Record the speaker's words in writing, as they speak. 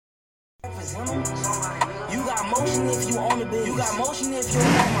it's him. You got motion if you own the business. You got motion if you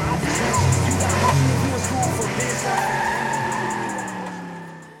want my opportunity. You got motion if you in school for business.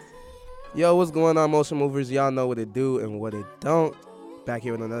 Yo, what's going on, Motion Movers? Y'all know what it do and what it don't. Back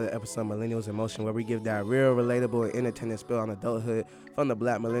here with another episode of Millennials in Motion, where we give that real, relatable, and entertaining spill on adulthood from the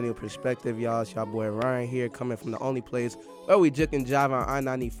black millennial perspective. Y'all, it's y'all boy Ryan here, coming from the only place where we jick and jive on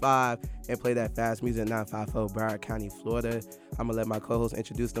I-95 and play that fast music, 950 Broward County, Florida. I'm going to let my co-hosts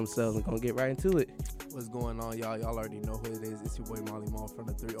introduce themselves and going to get right into it. What's going on, y'all? Y'all already know who it is. It's your boy Molly Mall from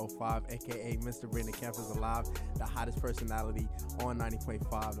the 305, a.k.a. Mr. Brandon Campus Alive, the hottest personality on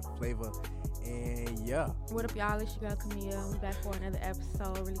 90.5, the flavor. And yeah. What up, y'all? It's your girl Camille. We back for another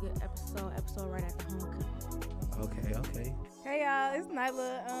episode. Really good episode right after homecoming. Okay. Hey y'all, it's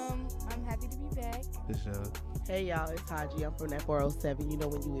Nyla. I'm happy to be back. For sure. Hey y'all, it's Haji. I'm from that 407. You know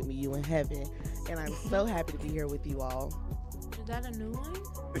when you with me, you in heaven. And I'm so happy to be here with you all. Is that a new one?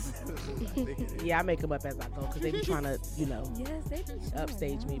 Yeah, I make them up as I go because they be trying to, Yes, they be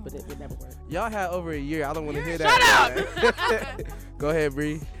upstage me, but it would never work. Y'all had over a year. I don't want to hear that. Shut up! Go ahead,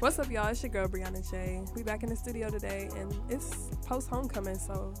 Bree. What's up, y'all? It's your girl, Brianna J. We back in the studio today, and it's post-homecoming,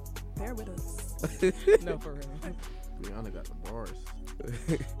 so bear with us. No, for real. Brianna got the bars.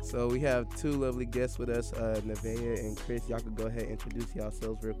 So we have two lovely guests with us, Nevaeh and Chris. Y'all could go ahead and introduce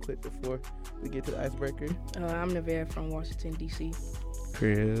yourselves real quick before we get to the icebreaker. I'm Nevaeh from Washington, D.C.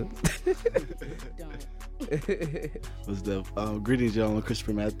 Chris. What's up? Greetings, y'all. I'm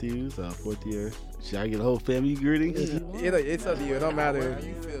Christopher Matthews, fourth year. Should I get a whole family greetings? It's up to you. It don't matter. How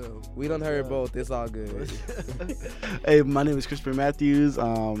you feel? We done heard both. It's all good. Hey, my name is Christopher Matthews.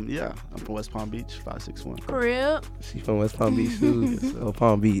 I'm from West Palm Beach, 561. For real? She from West Palm Beach, too. So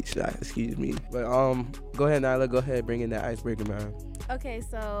Palm Beach. Excuse me. But go ahead, Nyla. Go ahead. Bring in that icebreaker, man. Okay,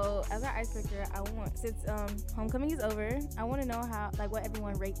 so as our icebreaker, since homecoming is over, I want to know what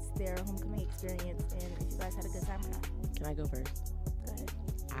everyone rates their homecoming experience and if you guys had a good time or not. Can I go first? Go ahead.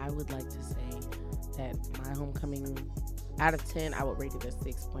 I would like to say that my homecoming, out of 10, I would rate it a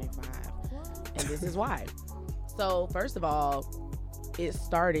 6.5. And this is why. So, first of all, it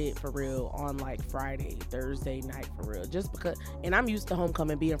started for real on like Friday, Thursday night for real. Just because, and I'm used to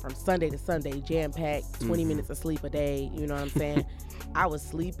homecoming being from Sunday to Sunday, jam-packed, 20 minutes of sleep a day, you know what I'm saying? I was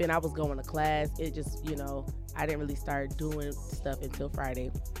sleeping, I was going to class. It just, I didn't really start doing stuff until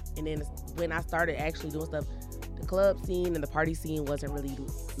Friday. And then when I started actually doing stuff, the club scene and the party scene wasn't really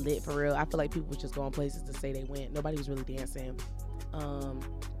lit for real. I feel like people was just going places to say they went. Nobody was really dancing.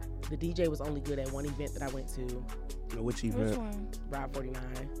 The DJ was only good at one event that I went to. Which Which event? one? Ride 49.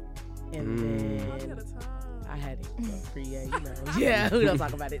 And then I had it free, yeah, who don't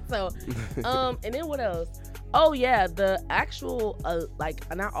talk about it. So, and then what else? Oh yeah, the actual,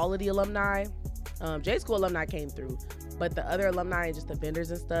 not all of the alumni, J-School alumni came through, but the other alumni and just the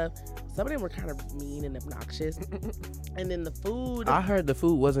vendors and stuff, some of them were kind of mean and obnoxious. And then the food. I heard the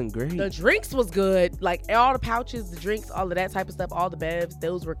food wasn't great. The drinks was good. Like all the pouches, the drinks, all of that type of stuff, all the bevs,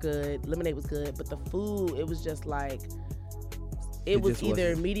 those were good. Lemonade was good. But the food, it was just like, it was either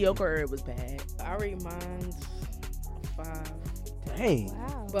wasn't mediocre or it was bad. I rate mine 5. Dang.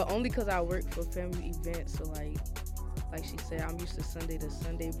 Wow. But only because I work for family events. So like she said, I'm used to Sunday to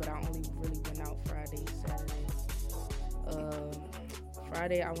Sunday, but I only really went out Friday, Saturday.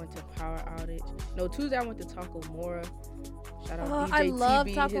 Friday I went to Power Outage. No, Tuesday I went to Taco Mora. Shout out DJ I love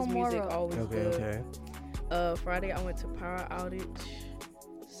TB. Taco His music Mora. always good. Okay. Friday I went to Power Outage.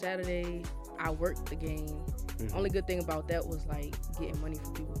 Saturday I worked the game. Only good thing about that was like getting money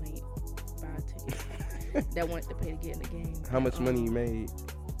from people who ain't buy a ticket that wanted to pay to get in the game. How much money you made?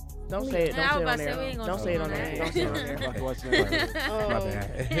 Don't say it. I was Don't about say to say, we it ain't on gonna there. talk Don't say it on about there. Don't that. say it on there. About to watch that. My Um,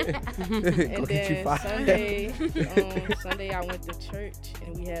 bad. And Go get you then fired. Sunday I went to church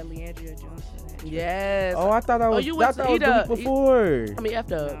and we had Leandria Johnson at church. Yes. Oh, I thought I was. you I went thought to I was the Eda. week before. I mean,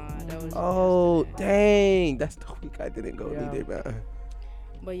 after. Nah, that was Oh, just- dang. That's the week I didn't go Yeah. either, man.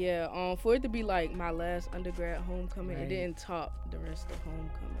 But yeah, for it to be like my last undergrad homecoming, Right. it didn't top the rest of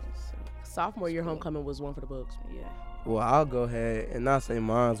homecomings. So Sophomore year homecoming was one for the books. yeah. Well, I'll go ahead and not say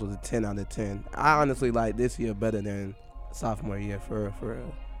mine was a 10 out of 10. I honestly like this year better than sophomore year, for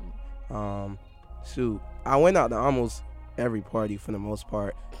real. Shoot, I went out to almost every party for the most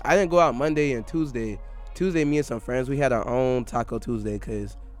part. I didn't go out Monday and Tuesday. Tuesday, me and some friends, we had our own Taco Tuesday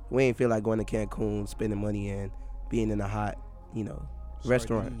because we ain't feel like going to Cancun, spending money and being in a hot,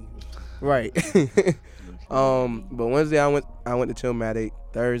 restaurant. Right. But Wednesday I went to Chillmatic.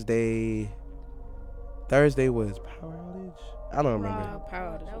 Thursday was Power Outage. I don't remember.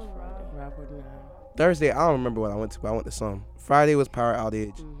 Power Outage was Friday. Ride 49. Thursday, I don't remember what I went to, but I went to some. Friday was Power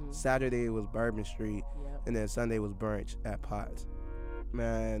Outage. Mhm. Saturday was Bourbon Street. Yep. And then Sunday was brunch at Potts.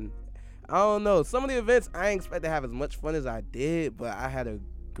 Man, I don't know. Some of the events I ain't expect to have as much fun as I did, but I had a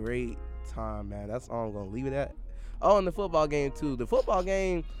great time, man. That's all I'm gonna leave it at. Oh, and the football game too. The football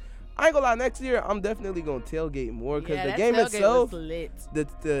game, I ain't gonna lie. Next year, I'm definitely gonna tailgate more because the game itself,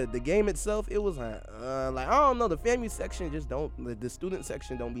 the game itself, it was like I don't know. The FAMU section just don't. The student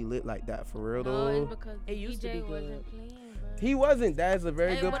section don't be lit like that for real No, though. it's because It used to be DJ wasn't good. playing, bro. He wasn't. That's a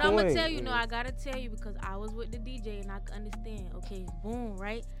very Hey, good but point. I'm gonna tell you, no, I gotta tell you because I was with the DJ and I can understand. Okay, boom,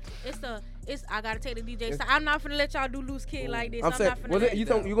 right? I gotta take the DJ. So I'm not finna let y'all do loose kid like this. I'm saying, not finna was let it you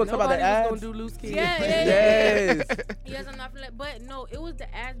gonna talk about the Nobody was ads? gonna do loose kids. Yeah, Yes. Yes, I'm not finna let, but no, it was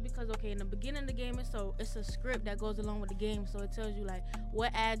the ads because okay, in the beginning of the game, it's a script that goes along with the game, so it tells you like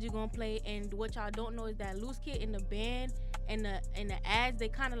what ads you gonna play, and what y'all don't know is that loose kid in the band and the ads they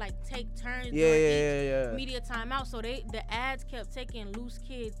kind of like take turns. Yeah. Media timeout, so the ads kept taking loose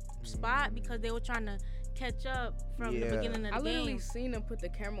kid's spot because they were trying to catch up from the beginning of the I literally game. seen him put the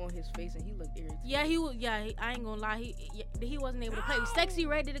camera on his face and he looked irritated. Yeah, he was. Yeah, I ain't gonna lie. He wasn't able to play. Sexy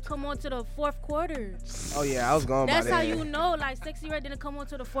Red didn't come on to the fourth quarter. Oh yeah, I was gone. That's by how then. you know. Like Sexy Red didn't come on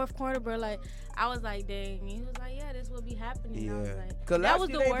to the fourth quarter, bro. Like I was like, dang. He was like, yeah, this will be happening. Yeah. I was like, Cause that last was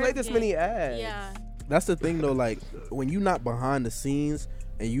year the they worst played this game. many ads. Yeah. That's the thing though, like when you not behind the scenes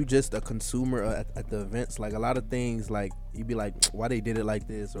and you just a consumer at the events, like a lot of things like you be like, why they did it like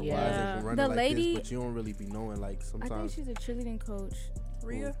this or why is Yeah. they running The like lady- this, but you don't really be knowing like I think sometimes. she's a cheerleading coach.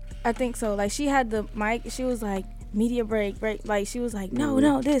 Rhea? I think so. Like she had the mic. She was like media break. Like she was like,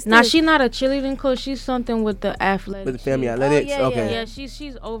 no, this. Now this. she's not a cheerleading coach. She's something with the athletic. With the family She- athletics. yeah, Okay. Yeah,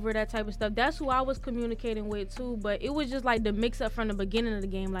 she's over that type of stuff. That's who I was communicating with too. But it was just like the mix up from the beginning of the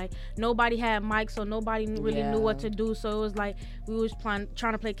game. Like nobody had mics, so nobody really knew what to do. So it was like we was trying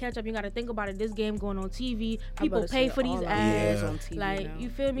to play catch up. You got to think about it. This game going on TV. People pay for these ads. on TV Like now. you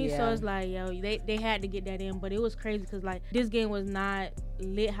feel me? So Yeah. it's like yo, they had to get that in. But it was crazy because like this game was not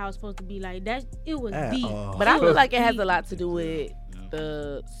lit how it's supposed to be. Like that, it was At deep. all. But I feel was like it has deep. a lot to do with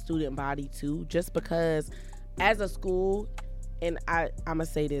the student body too, just because as a school, and I'ma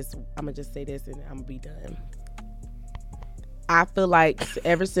say this, I'ma just say this and I'm gonna be done. I feel like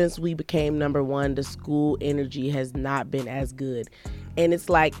ever since we became number one, the school energy has not been as good. And it's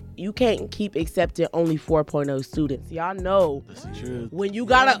like you can't keep accepting only 4.0 students. Y'all know That's the truth. when you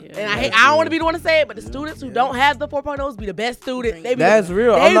gotta, and I don't want to be the one to say it, but the students who don't have the 4.0s be the best students. They be That's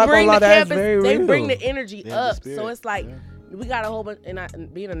real. I'm not gonna lie, that's very They real. bring the energy They have the up. spirit, So it's like yeah. we got a whole bunch,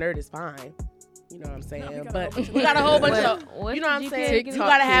 and being a nerd is fine. You know what I'm saying? we got a But whole bunch of we got a whole bunch What- of, what's you know what I'm the saying? TikTok You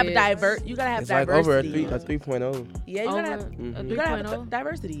gotta have kids. you gotta have It's like over a diversity. 3.0. Yeah, you gotta have, Mhm. you gotta have 3.0.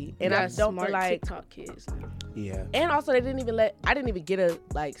 diversity. And And I got don't smart feel like, TikTok kids. Yeah. and also I didn't even get a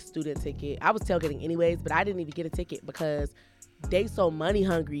like student ticket. I was tailgating anyways, but I didn't even get a ticket because they so money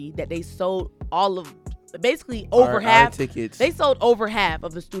hungry that they sold all of, basically over Our half. tickets. They sold over half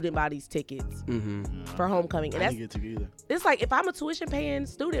of the student body's tickets Mm-hmm. for homecoming, and I that's didn't get a ticket either. it's like if I'm a tuition paying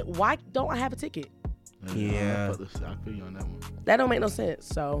student, why don't I have a ticket? Yeah. I feel you on that one. That don't make no sense.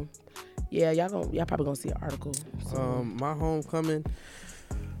 So, yeah, y'all probably gonna see an article. So. My homecoming,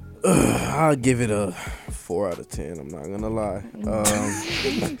 I'll give it a 4 out of 10. I'm not gonna lie.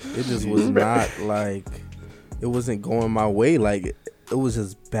 It just was not like, it wasn't going my way. Like it was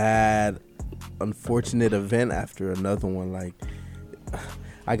just bad, unfortunate event after another one. Like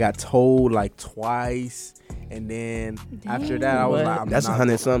I got told like twice, and then after that I was What? like, I'm That's not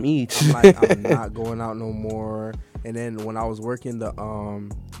 100 something each. I'm like, I'm not going out no more. And then when I was working the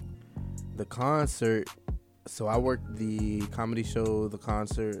concert, so I worked the comedy show, the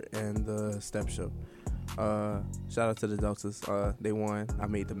concert, and the step show. Shout out to the Deltas. They won. I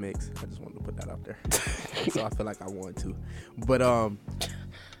made the mix. I just wanted to put that out there. So I feel like I won too. But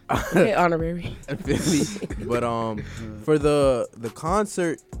Okay, honorary. feel me? But for the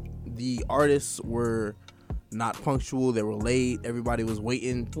concert, the artists were not punctual. They were late. Everybody was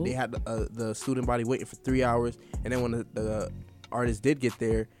waiting. Ooh. They had the student body waiting for 3 hours. And then when the artists did get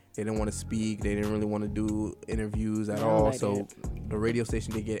there, they didn't want to speak. They didn't really want to do interviews at I don't all. like So the radio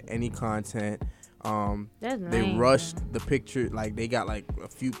station didn't get any content. That's They lame, rushed bro. the picture. Like they got like a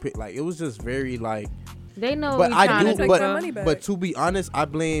few like it was just very like. They know. But we I trying do. to take But my money back. but to be honest, I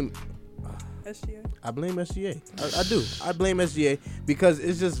blame SGA. SGA. I do. I blame SGA because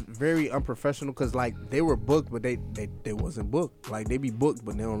it's just very unprofessional. Because like they were booked, but they wasn't booked. Like they be booked,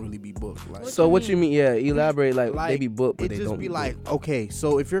 but they don't really be booked. Like So what you mean? Yeah, elaborate. Like, they be booked, but it they just don't be be like, booked. okay,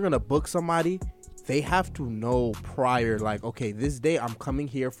 so if you're gonna book somebody, they have to know prior, like, okay, this day I'm coming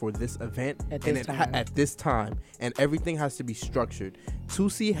here for this event At and this time. at this time, and everything has to be structured.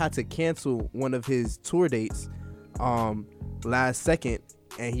 2C had to cancel one of his tour dates last second,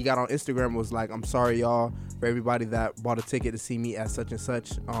 and he got on Instagram and was like, I'm sorry, y'all, for everybody that bought a ticket to see me at such and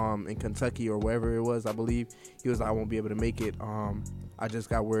such in Kentucky or wherever it was, I believe. He was like, I won't be able to make it. I just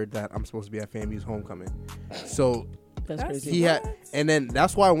got word that I'm supposed to be at FAMU's homecoming. So That's crazy. he had, and then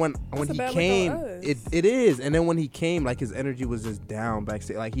that's why when That's a he bad look came, on us. it is. And then when he came, like his energy was just down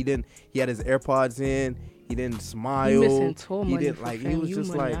backstage. Like he had his AirPods in. He didn't smile. You missing tour He money didn't for like. He was FAMU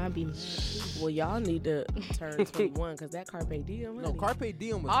just money. like. I be- Well, y'all need to turn 21 because that Carpe Diem. No, honey. Carpe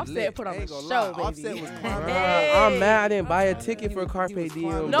Diem was Offset lit. put on I ain't a gonna show, lie. baby. Offset was Bruh, climbing. I'm mad I didn't buy a ticket for Carpe was Diem.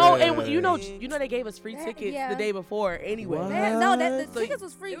 climbing. No, bruh. and you know they gave us free tickets Yeah. the day before anyway. What? No, the So tickets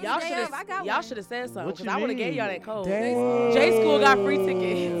was free. Y'all the day should of. I got y'all one. should have said something What because you I would have gave y'all mean? that code. Dang. J School got free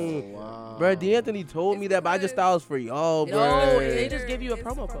tickets. Wow. Bruh, D'Anthony told me that, but I just thought it was for y'all, No, bruh. they just give you a It's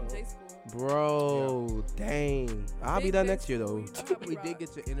promo from code. J-School. Bro, dang. I'll be done next year, though. We did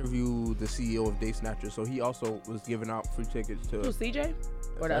get to interview the CEO of Day Snatcher, so he also was giving out free tickets to. Who's CJ?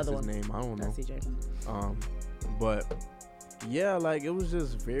 Or the that's other his one? name. I don't know. Not CJ. But yeah, like it was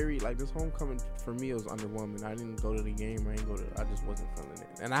just very like this homecoming for me. It was underwhelming. I didn't go to the game. I just wasn't feeling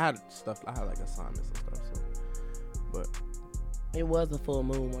it. And I had stuff. I had like assignments and stuff. So, but It was a full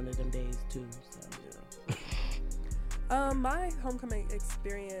moon one of them days too. So. yeah. My homecoming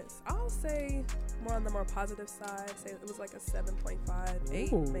experience, I'll say more on the more positive side. Say it was like a 7.5,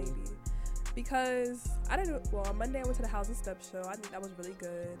 8 Ooh. maybe. Because on Monday I went to the House and Step show. I think that was really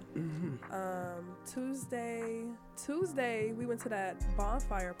good. Tuesday we went to that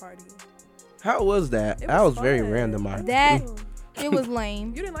bonfire party. How was that? It That was was very fun. random. That it was lame.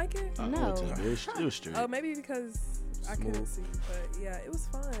 You didn't like it? No. It was straight. Oh, maybe because I couldn't see. But yeah, it was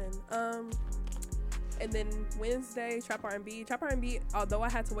fun. And then Wednesday, Trap R&B. Trap R&B, although I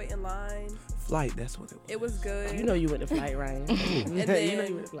had to wait in line, Flight, that's what it was. it was good. You know you went to flight, Ryan. You know then-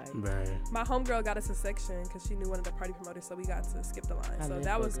 you went to flight. Bruh. My homegirl got us a section because she knew one of the party promoters, so we got to skip the line. I So live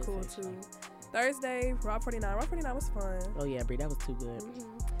that for a was good cool section. too. Thursday, Rob 49. Rob 49 was fun. Oh yeah, Brie, that was too good.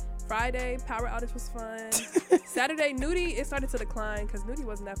 Friday, Power Outage was fun. Saturday, Nudie, it started to decline because Nudie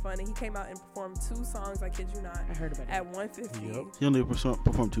wasn't that fun. And he came out and performed 2 songs, I kid you not, I heard about at that. 150. Yep. He only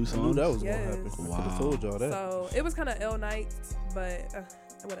performed 2 I songs. knew that was Yes. gonna happen. I Wow. could have told y'all that. So it was kind of L night, but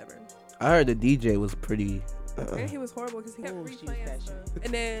whatever. I heard the DJ was pretty. And he was horrible because he kept Ooh, she was replaying that stuff.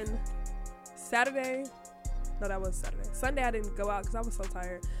 And then Saturday, no, that was Saturday. Sunday, I didn't go out because I was so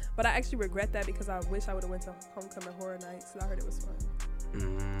tired. But I actually regret that because I wish I would have went to Homecoming Horror Nights because I heard it was fun.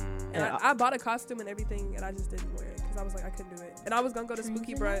 And And I bought a costume and everything, and I just didn't wear it because I was like, I couldn't do it. And I was gonna go to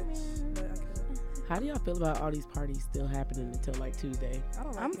Spooky Brunch, but I couldn't. How do y'all feel about all these parties still happening until like Tuesday? I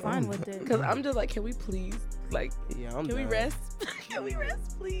don't like I'm it. fine with it. Because I'm just like, can we please, like, Yeah, I'm can we done. rest? Can we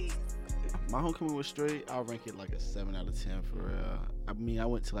rest, please? My homecoming was straight. I'll rank it like a 7 out of 10 for real. I mean, I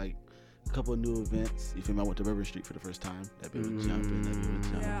went to like a couple of new events. You feel me? I went to Bourbon Street for the first time. That bit was jumping. That bit was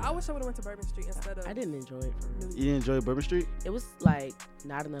jumping. Yeah, I wish I would have went to Bourbon Street instead of. I didn't enjoy it. For real. You didn't enjoy Bourbon Street? It was like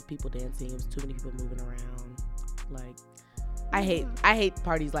not enough people dancing. It was too many people moving around. Like, I hate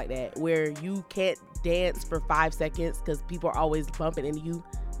parties like that where you can't dance for 5 seconds because people are always bumping into you.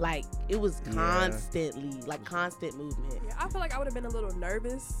 Like, it was constantly, like, constant movement. Yeah, I feel like I would have been a little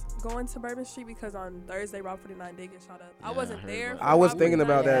nervous going to Bourbon Street because on Thursday, Rob 49 did get shot up. I Yeah, wasn't I heard there. about for I was Rob thinking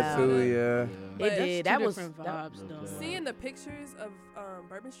 49 about that to get too. shot up. Yeah. But It did. That was different that- vibes, though. Seeing the pictures of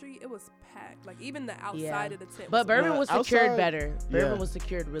Bourbon Street, it was packed. Like even the outside Yeah. of the tent. But Bourbon was secured outside- better. yeah. Bourbon was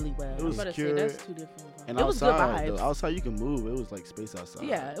secured really well. It was I'm about to say secured. that's 2 different vibes. And It was good outside, vibes. though, outside you can move. It was like space outside.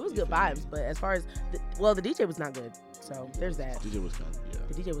 Yeah, it was You good feel me? vibes. But as far as, the DJ was not good. So there's that. DJ was kind of,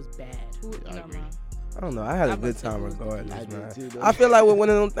 The DJ was bad. I agree. I don't know. I had a I'm good about to say time it was regardless, I man. did too, though. I feel like with one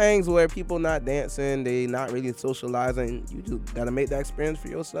of them things where people not dancing, they not really socializing. You just gotta make that experience for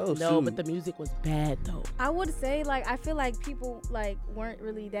yourself. No, shoot. but the music was bad though. I would say like I feel like people like weren't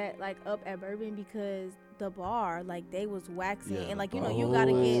really that like up at Bourbon because the bar like they was waxing Yeah, and like the you know bar. you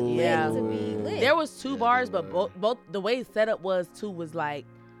gotta get lit Yeah. to be lit. There was 2 Yeah, bars, they but were. both the way it's set up was too was like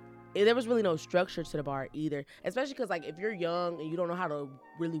there was really no structure to the bar either. Especially because like if you're young and you don't know how to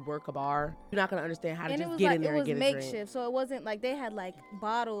really work a bar, you're not gonna understand how to and it just was get like in there it and was get a makeshift, drink. so it wasn't like they had like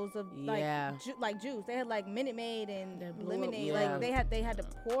bottles of like Yeah. like juice. They had like Minute Maid and That blew up, lemonade. yeah. Like they had to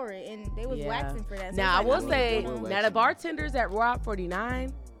pour it, and they was Yeah. waxing for that. So Now I it's will like, say, We're now the waxing. bartenders at Rock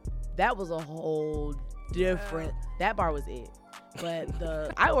 49, that was a whole different. That bar was it. But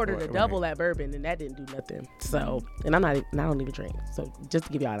I ordered a Right. double at Bourbon and that didn't do nothing. So, and I don't even drink. So just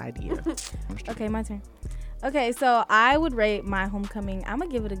to give y'all an idea. Okay, my turn. Okay, so I would rate my homecoming. I'm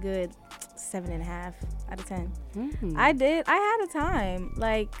gonna give it a good 7.5 out of 10. I had a time.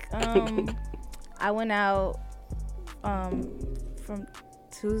 Like, I went out from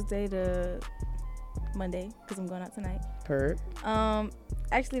Tuesday to Monday because I'm going out tonight. Per.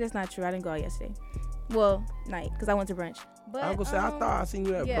 Actually, that's not true. I didn't go out yesterday. Well, night because I went to brunch. But I was gonna say, I thought I seen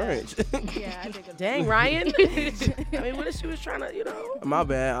you at brunch. Yeah, I did go. Dang, Ryan. I mean, what if she was trying to, My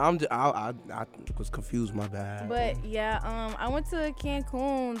bad. I was confused. My bad. But yeah, I went to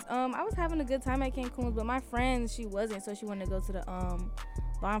Cancun's. I was having a good time at Cancun's, but my friend, she wasn't, so she wanted to go to the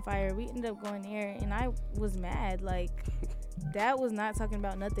bonfire. We ended up going there, and I was mad. Like, that was not talking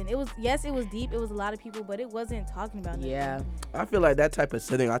about nothing. It was deep. It was a lot of people, but it wasn't talking about nothing. Yeah. I feel like that type of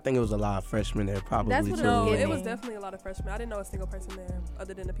setting. I think it was a lot of freshmen there, probably. That's what too. it was No, giving. it was definitely a lot of freshmen. I didn't know a single person there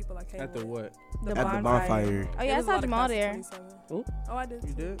other than the people I came At the with. what? The At the bonfire. Oh yeah, I It was a saw lot of Jamal class of there. 27. Ooh. Oh, I did.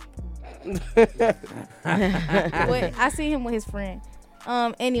 You did? Wait, I see him with his friend.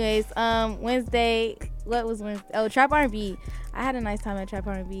 Anyways, Wednesday. What was Wednesday? Oh, Trap R&B. I had a nice time at Trap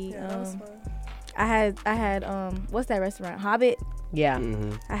R&B. Yeah, that was fun. I had what's that restaurant? Hobbit. Yeah.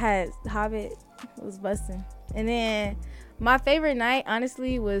 Mhm. I had Hobbit. It was busting. And then my favorite night,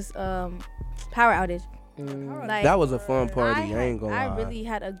 honestly, was Power Outage. Like, That was a fun party. I I ain't gonna lie. really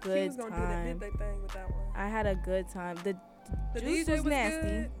had a She good was gonna time. did they thing with that one. I had a good time. The The juice DJ was nasty.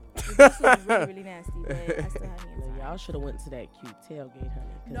 good. The juice was really, really nasty, but I still had me a time. Y'all should have went to that cute tailgate,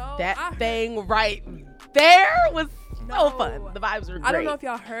 honey. 'Cause No, that I heard- thing right there was so No. fun. The vibes were great. I don't know if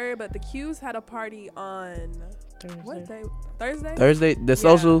y'all heard, but the Q's had a party on what day? Thursday. Thursday, the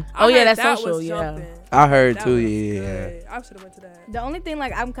social. I Oh, yeah, heard that's social, was yeah. jumping. I heard That too. was Yeah. good. I should have went to that. The only thing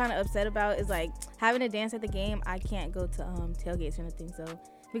like I'm kind of upset about is like having to dance at the game. I can't go to tailgates or anything, so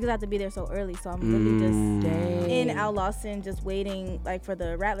because I have to be there so early. So I'm really just Dang. in Al Lawson, just waiting like for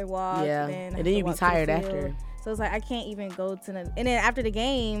the Rattler walk. Yeah. And And have then to you be walk to the tired field. after. So it's like I can't even go to the. And then after the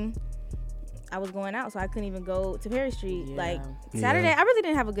game, I was going out, so I couldn't even go to Perry Street. Yeah. Like Yeah. Saturday, I really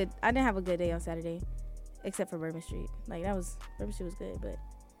didn't have a good. I didn't have a good day on Saturday, except for Bourbon Street. Like Bourbon Street was good, but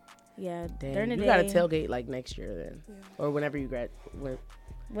yeah, Dang, during the you day, got to tailgate like next year then, Yeah. or whenever you grad.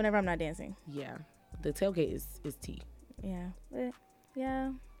 whenever I'm not dancing. Yeah, the tailgate is tea. Yeah, but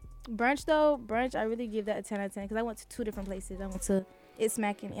yeah. Brunch though, I really give that a 10 out of 10 because I went to 2 different places. I went to It's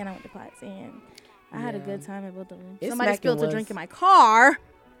Smackin' and I went to Potts, and I had a Yeah. good time at both of them. It's Somebody Smackin' spilled a drink was- in my car,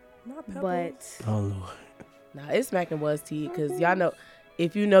 Not Pebbles. but Oh Lord. Nah, it's smacking was tea because y'all know.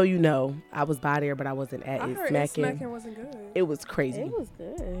 If you know, you know. I was by there, but I wasn't at I it heard smacking. Smacking wasn't good. It was crazy. it was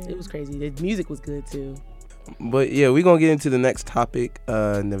good. It was crazy. The music was good too. But yeah, we're gonna get into the next topic.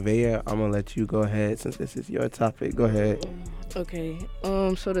 Nevaeh, I'm gonna let you go ahead since this is your topic. Go ahead. Okay.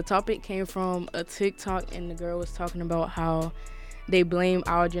 So the topic came from a TikTok, and the girl was talking about how they blame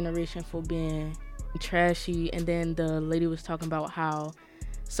our generation for being trashy, and then the lady was talking about how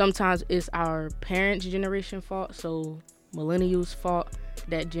sometimes it's our parents' generation fault, so millennials' fault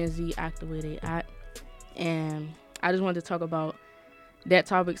that Gen Z act the way they act. And I just wanted to talk about that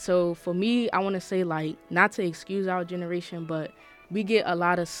topic. So for me, I want to say, like, not to excuse our generation, but we get a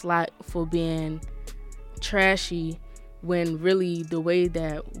lot of slack for being trashy when really the way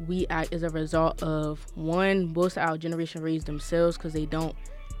that we act is a result of, one, most of our generation raised themselves because they don't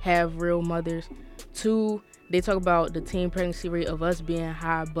have real mothers. 2, they talk about the teen pregnancy rate of us being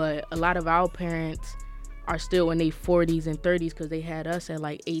high, but a lot of our parents are still in their 40s and 30s because they had us at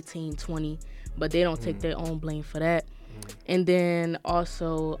like 18, 20, but they don't take their own blame for that. And then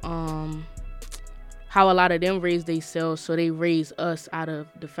also how a lot of them raise themselves, so they raise us out of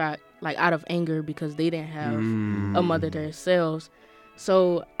the fact, like out of anger because they didn't have a mother themselves.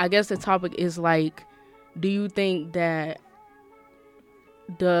 So I guess the topic is like, do you think that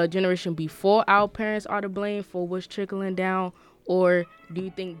the generation before our parents are to blame for what's trickling down, or do you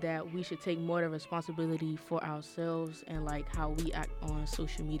think that we should take more of the responsibility for ourselves and like how we act on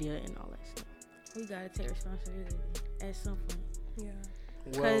social media and all that stuff? We gotta take responsibility at some point. Yeah.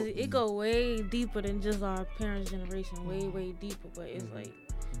 Because it go way deeper than just our parents' generation. Way, way deeper. But it's like,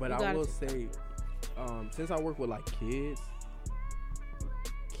 But you I gotta will take say, since I work with like kids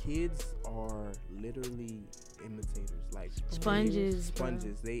are literally imitators, like Sponges, bro.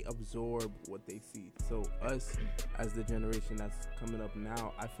 Sponges. They absorb what they see. So us, as the generation that's coming up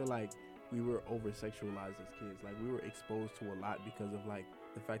now, I feel like we were over sexualized as kids. Like we were exposed to a lot because of like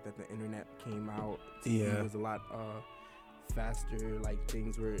the fact that the internet came out. Yeah. It was a lot faster. Like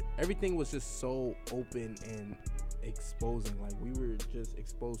everything was just so open and exposing. Like we were just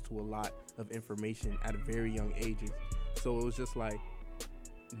exposed to a lot of information at very young ages. So it was just like,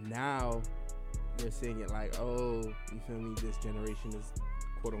 now they're seeing it like, oh, you feel me, this generation is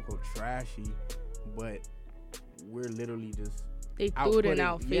quote unquote trashy, but we're literally just They threw it in outputting-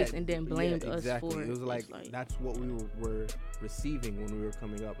 our face yeah, and then blamed yeah, us exactly. for it. It was It's like that's what we were receiving when we were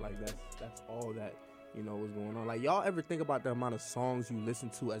coming up. Like that's all that you know what's going on. Like, y'all ever think about the amount of songs you listen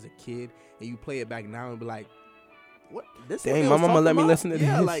to as a kid and you play it back now and be like, what? This Dang, what they my was mama talking let me about? listen to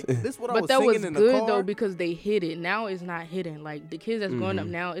Yeah, this. like this what I But was that singing was in the good car. though because they hit it. Now it's not hidden. Like the kids that's growing up Mhm.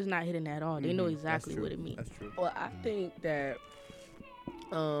 now, it's not hidden at all. They know Mhm. exactly That's true. what it means. That's true. Well, I think that,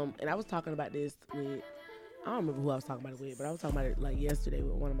 and I was talking about this with, I don't remember who I was talking about it with, but I was talking about it like yesterday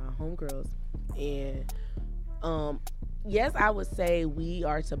with one of my homegirls, and yes, I would say we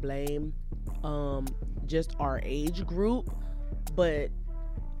are to blame, just our age group, but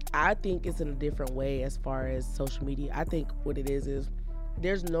I think it's in a different way as far as social media. I think what it is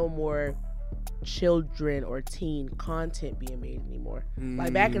there's no more children or teen content being made anymore.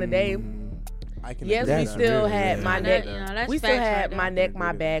 Like back in the day, I can yes, agree we with that. still Really, had yeah. my Nah, neck. that- you know, that's We still facts had right my there. neck,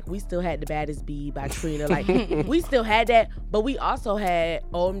 my back. We still had the baddest bee by Trina. Like we still had that, but we also had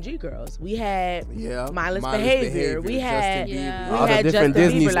OMG girls. We had Yeah, Mindless Behavior. We Justin had- Bieber. Yeah. we All the had different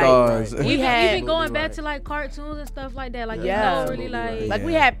Justin Disney Bieber, like- stars. we had even going back right. to like cartoons and stuff like that. Like Yeah. you know, really Absolutely like like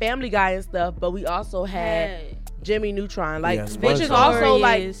we Yeah. had Family Guy and stuff, but we also had Jimmy Neutron, like Yeah, which is SpongeBob. also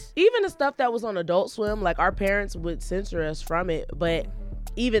like Stories. even the stuff that was on Adult Swim. Like our parents would censor us from it, but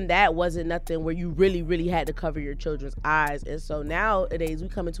even that wasn't nothing where you really, really had to cover your children's eyes. And so nowadays we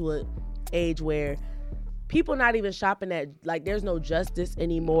come into an age where people not even shopping at, like, there's no Justice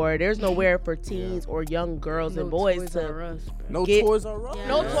anymore. There's nowhere for teens or young girls and boys Toys to. R Us, bro. No Get- Toys R Us. Yeah.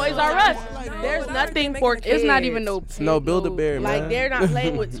 No Yeah. Toys R Us. Like, There's no, nothing no, for it's kids. It's not even no. It's no Build-A-Bear, man. Like they're not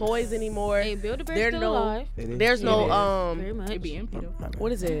playing with toys anymore. Hey, Build-A-Bear's There's still no- alive. It is. There's no Very much. It be empty though.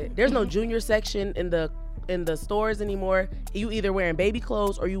 what is it? There's no junior section in the stores anymore. You either wearing baby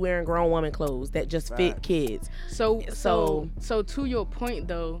clothes or you wearing grown woman clothes that just fit Facts. kids. So to your point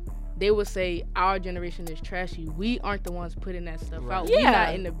though, they would say our generation is trashy. We aren't the ones putting that stuff out. We're Yeah.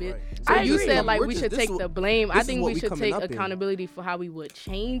 not in the bit. Right. So I you agree. said like We're we just- should this take is the what- blame. this I is think what we we should coming take up in. accountability for how we would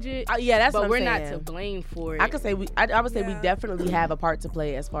change it. Yeah, that's but what we're I'm not saying. to blame for it. I could say I would say we Yeah. definitely have a part to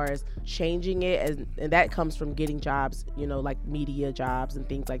play as far as changing it, and that comes from getting jobs, you know, like media jobs and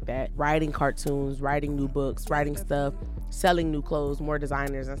things like that. Writing cartoons, writing new books, writing stuff, selling new clothes, more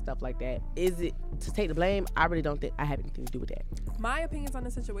designers and stuff like that. Is it to take the blame? I really don't think I have anything to do with that. My opinions on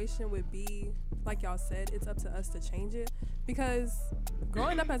the situation would be, like y'all said, it's up to us to change it. Because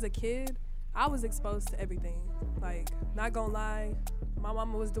growing up as a kid, I was exposed to everything. Like, not gonna lie, my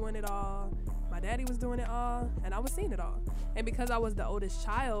mama was doing it all, my daddy was doing it all, and I was seeing it all. And because I was the oldest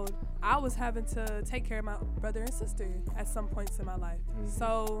child, I was having to take care of my brother and sister at some points in my life.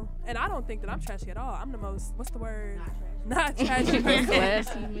 So, and I don't think that I'm trashy at all. I'm the most, what's the word? Not trashy person.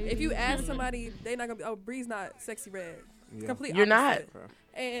 Classy, maybe. If you ask somebody, they not gonna be, oh, Bree's not sexy red. Yeah. Complete You're not. opposite.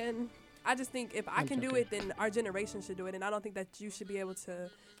 And I just think if I can do it, then our generation should do it. And I don't think that you should be able to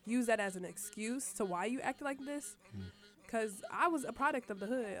use that as an excuse to why you acted like this. Because I was a product of the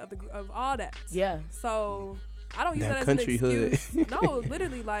hood, of all that. Yeah. So I don't use That that as country an hood. excuse. No,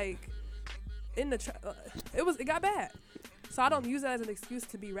 literally, like in the it got bad. So I don't use that as an excuse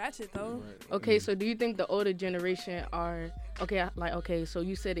to be ratchet though. Okay, so do you think the older generation are okay? So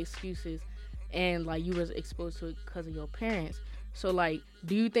you said excuses, and like you was exposed to it because of your parents. So like,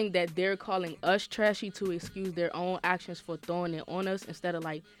 do you think that they're calling us trashy to excuse their own actions for throwing it on us instead of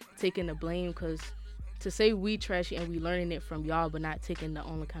like taking the blame? Because to say we trashy and we learning it from y'all, but not taking the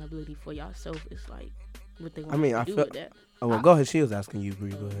own accountability for yourself, it's like what they want I mean, to I do feel- with that. Oh, well, go ahead. She was asking you, Bree.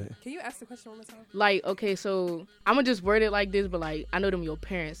 Go ahead. Can you ask the question one more time? Like, okay, so I'm gonna just word it like this, but like I know them your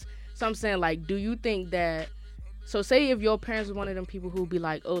parents. So I'm saying like, do you think that, so say if your parents was one of them people who be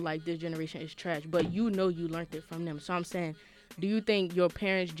like, oh, like this generation is trash, but you know you learned it from them. So I'm saying, do you think your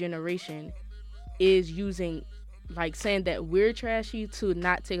parents' generation is using, like saying that we're trashy to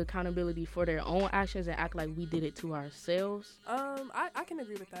not take accountability for their own actions and act like we did it to ourselves? I can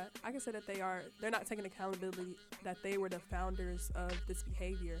agree with that. I can say that they're not taking accountability that they were the founders of this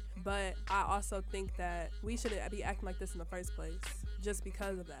behavior. But I also think that we shouldn't be acting like this in the first place just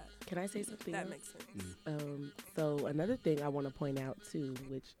because of that. Can I say something? That else? makes sense. So another thing I want to point out too,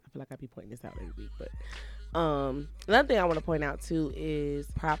 which I feel like I be pointing this out every week, but another thing I want to point out too is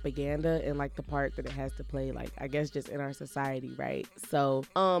propaganda and like the part that it has to play, like I guess just in our society, right? So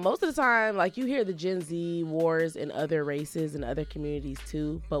most of the time, like you hear the Gen Z wars in other races and other communities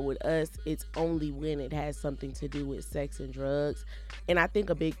too, but with us, it's only when it has something to do with sex and drugs. And I think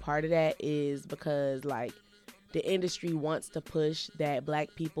a big part of that is because like the industry wants to push that black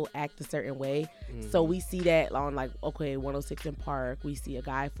people act a certain way. So we see that on like, okay, 106 in Park, we see a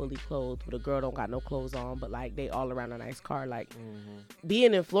guy fully clothed, but a girl don't got no clothes on, but like they all around a nice car. Like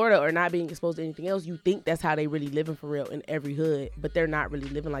being in Florida or not being exposed to anything else, you think that's how they really living for real in every hood, but they're not really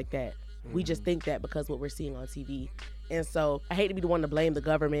living like that. We just think that because what we're seeing on TV. And so I hate to be the one to blame the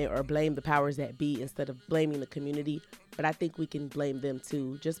government or blame the powers that be instead of blaming the community. But I think we can blame them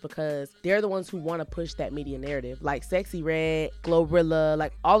too, just because they're the ones who want to push that media narrative. Like Sexy Red, Glorilla,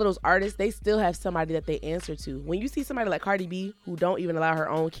 like all of those artists, they still have somebody that they answer to. When you see somebody like Cardi B, who don't even allow her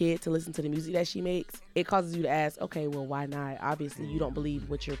own kid to listen to the music that she makes, it causes you to ask, okay, well, why not? Obviously, you don't believe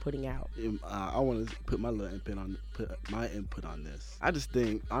what you're putting out. I want to put my input on this. I just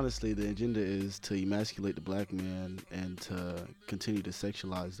think, honestly, the agenda is to emasculate the black man and to continue to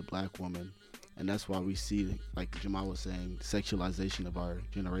sexualize the black woman. And that's why we see, like Jamal was saying, sexualization of our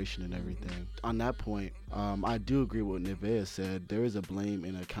generation and everything. On that point, I do agree with what Nevaeh said. There is a blame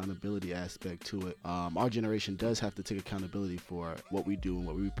and accountability aspect to it. Our generation does have to take accountability for what we do and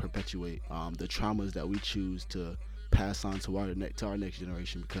what we perpetuate, the traumas that we choose to pass on to our next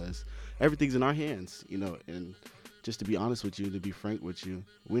generation, because everything's in our hands, you know. And just to be honest with you, to be frank with you,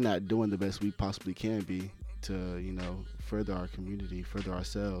 we're not doing the best we possibly can be to, you know, further our community, further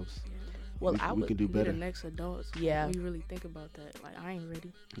ourselves. Well, we can do We're better. the next adults. Yeah. We really think about that. Like, I ain't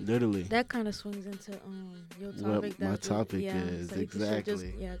ready. Literally. That kind of swings into your topic. What my topic is, so you should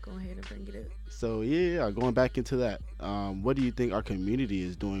exactly. Just, go ahead and bring it up. So yeah, going back into that, what do you think our community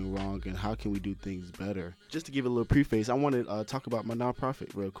is doing wrong, and how can we do things better? Just to give a little preface, I want to talk about my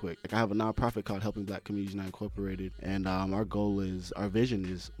nonprofit real quick. Like, I have a nonprofit called Helping Black Communities United Incorporated, and our vision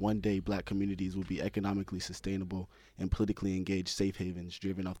is one day Black communities will be economically sustainable and politically engaged safe havens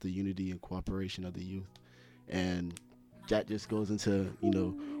driven off the unity and cooperation of the youth. And that just goes into, you know,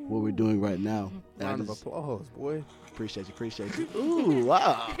 what we're doing right now. And Round of applause, boy. Appreciate you. Ooh,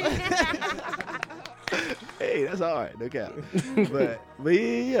 wow. Hey, that's all right. No cap. but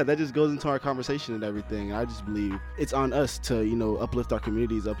yeah, that just goes into our conversation and everything. I just believe it's on us to, you know, uplift our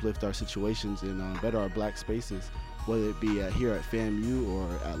communities, uplift our situations, and better our Black spaces, whether it be here at FAMU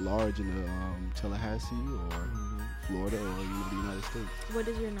or at large in the Tallahassee or Florida or the United States. What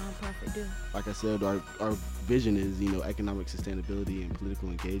does your nonprofit do? Like I said, our vision is, you know, economic sustainability and political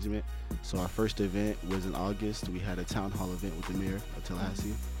engagement. So our first event was in August. We had a town hall event with the mayor of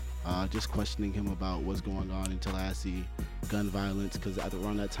Tallahassee, just questioning him about what's going on in Tallahassee, gun violence, because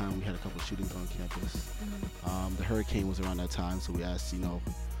around that time we had a couple of shootings on campus. The hurricane was around that time, so we asked, you know,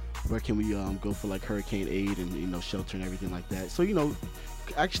 where can we go for like hurricane aid and, you know, shelter and everything like that. So, you know,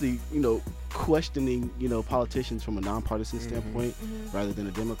 actually, you know, questioning, you know, politicians from a nonpartisan standpoint rather than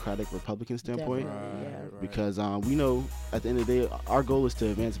a Democratic Republican standpoint. Because we know at the end of the day, our goal is to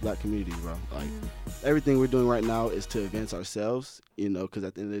advance Black communities, bro. Like everything we're doing right now is to advance ourselves, you know, because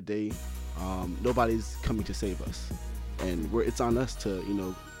at the end of the day, nobody's coming to save us. And it's on us to, you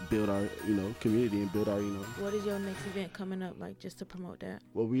know, build our, you know, community and build our, you know. What is your next event coming up, like, just to promote that?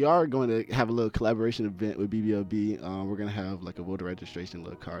 Well, we are going to have a little collaboration event with BBLB. We're going to have like a voter registration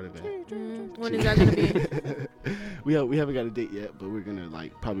little card event. When is that going to be? we haven't got a date yet, but we're going to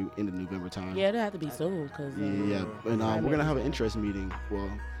like probably end of November time. Yeah, it'll have to be soon. Cause, yeah. And we're going to have an interest meeting.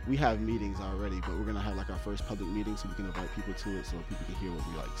 Well, we have meetings already, but we're going to have like our first public meeting so we can invite people to it so people can hear what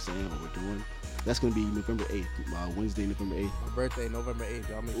we're like saying, what we're doing. That's going to be November 8th, Wednesday, November 8th. My birthday, November 8th.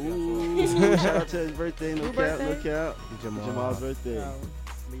 Y'all make Ooh, shout out to his birthday. No cap. Jamal's birthday.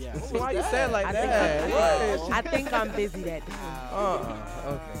 But yeah. Why you say it like I that? I think I'm busy that day.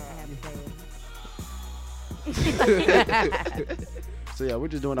 Okay. So yeah, we're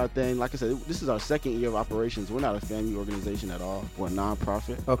just doing our thing. Like I said, this is our second year of operations. We're not a family organization at all. We're a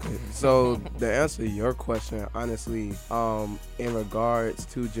non-profit. Okay, so the answer to your question, honestly, in regards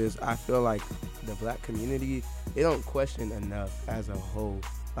to just, I feel like the Black community, they don't question enough as a whole.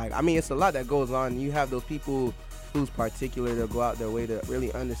 Like, I mean, it's a lot that goes on. You have those people who's particular to go out their way to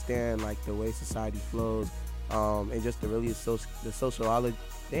really understand, like, the way society flows, and just the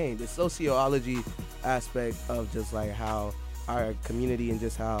sociology aspect of just like how our community and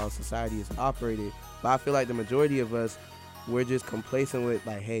just how society is operated. But I feel like the majority of us, we're just complacent with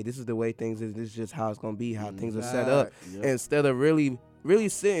like, hey, this is the way things is, this is just how it's gonna be, how things are set up. Yep. Instead of really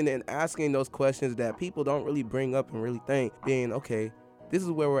sitting and asking those questions that people don't really bring up and really think, being, okay, this is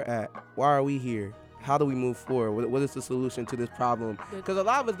where we're at. Why are we here? How do we move forward? What is the solution to this problem? Because a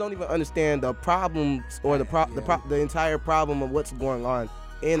lot of us don't even understand the problems or the entire problem of what's going on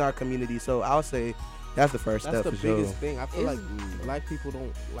in our community. So I'll say that's the first step. That's the for biggest sure. thing. I feel like Black people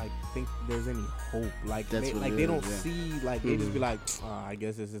don't like think there's any hope. Like they don't see, like they just be like, I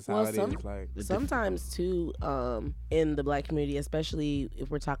guess this is how it is. Like sometimes too, in the Black community, especially if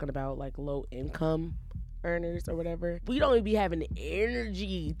we're talking about like low income earners or whatever, we don't even be having the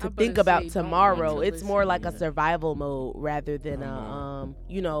energy to I'm about think to about say, don't tomorrow. want to It's more listen. like a survival mode rather than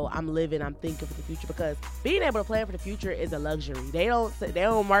I'm living, I'm thinking for the future, because being able to plan for the future is a luxury. They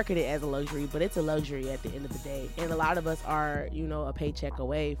don't market it as a luxury, but it's a luxury at the end of the day. And a lot of us are, a paycheck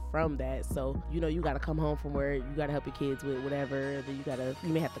away from that. So, you got to come home from work, you got to help your kids with whatever, then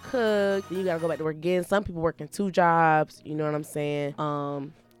you may have to cook, then you got to go back to work again. Some people working 2 jobs, you know what I'm saying?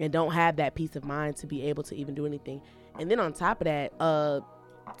 And don't have that peace of mind to be able to even do anything. And then on top of that,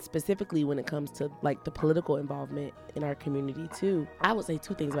 specifically when it comes to like the political involvement in our community too, I would say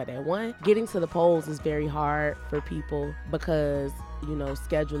 2 things about that. One, getting to the polls is very hard for people because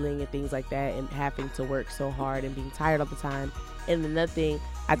scheduling and things like that, and having to work so hard and being tired all the time. And another thing,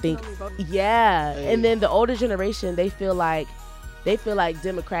 I think, yeah. And then the older generation, they feel like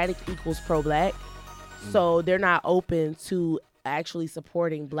Democratic equals pro-black, so they're not open to actually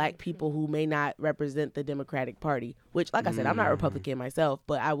supporting black people who may not represent the Democratic Party, which, like I said, I'm not Republican myself,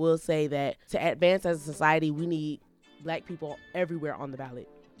 but I will say that to advance as a society, we need black people everywhere on the ballot,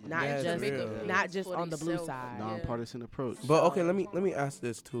 not just on the blue side. Nonpartisan approach. But okay, let me ask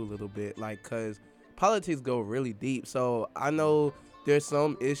this too a little bit, like, cause politics go really deep. So I know there's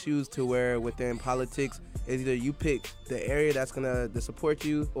some issues to where within politics, it's either you pick the area that's gonna support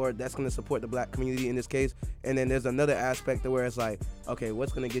you, or that's gonna support the black community in this case, and then there's another aspect to where it's like, okay,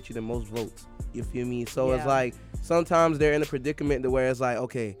 what's gonna get you the most votes? You feel me? So it's like sometimes they're in a predicament to where it's like,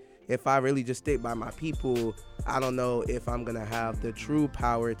 okay, if I really just stick by my people, I don't know if I'm gonna have the true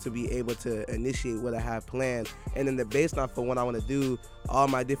power to be able to initiate what I have planned. And then based off of what I want to do, all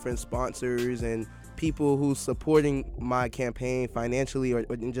my different sponsors and people who's supporting my campaign financially or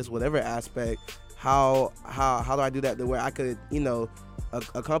in just whatever aspect, how do I do that to where I could,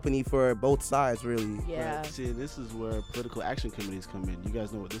 a company for both sides, really? Yeah. Right. See, this is where political action committees come in. You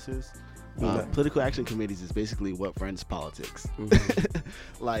guys know what this is? No. Political action committees is basically what runs politics.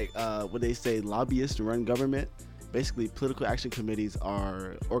 Like when they say lobbyists to run government, basically political action committees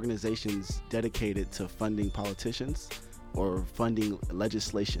are organizations dedicated to funding politicians or funding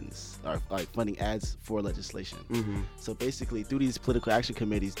legislations, or like funding ads for legislation. So basically through these political action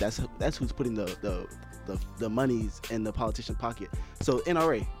committees, that's who's putting the monies in the politician pocket. So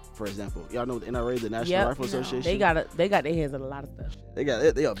NRA, for example, y'all know the NRA, the National Rifle Association. They got their hands on a lot of stuff. They got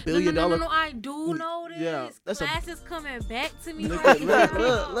a $1 billion. No, I do know this. Yeah, that's Classes coming back to me. Look, right yeah.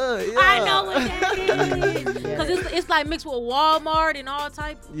 I know what that is. Because it's like mixed with Walmart and all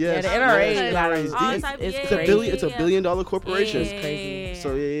type. Yes, the NRA yes, got NRA is all deep. type. It's a $1 billion corporation. It's crazy.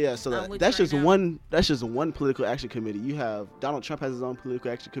 So yeah. So I'm with that's you just right now. one. That's just one political action committee. You have Donald Trump has his own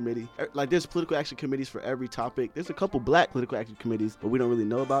political action committee. Like there's political action committees for every topic. There's a couple black political action committees, but we don't really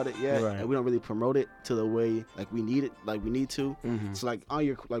know about it yet, Right. and we don't really promote it to the way like we need it, like we need to. So like on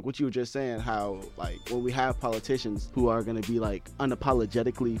your like what you were just saying, how like when we have politicians who are gonna be like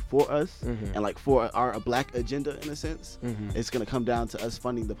unapologetically for us and like for our black agenda in a sense, it's gonna come down to us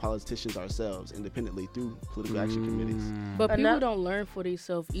funding the politicians ourselves independently through political action committees. But people don't learn for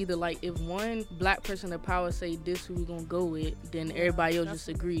themselves either. Like if one black person in power say this who we gonna go with, then everybody else just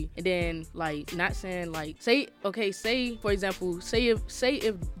agree. And then like not saying like say for example, say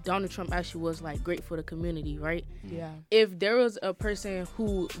if Donald Trump actually was like great for the community, right? Yeah. If there was a person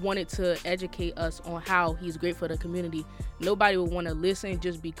who wanted to educate us on how he's great for the community, nobody would want to listen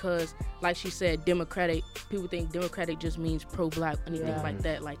just because, like she said, Democratic. People think Democratic just means pro-black, anything like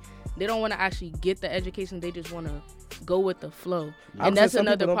that. Like they don't want to actually get the education. They just want to go with the flow. And that's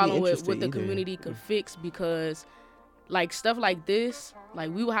another problem with the community could fix, because like stuff like this,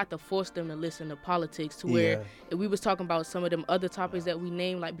 like we would have to force them to listen to politics to where if we was talking about some of them other topics that we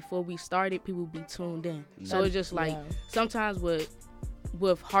named like before we started, people would be tuned in. So it's just like sometimes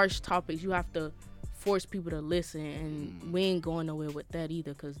with harsh topics, you have to force people to listen, and we ain't going nowhere with that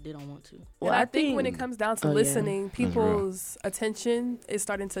either because they don't want to. Well, I think when it comes down to listening, people's attention is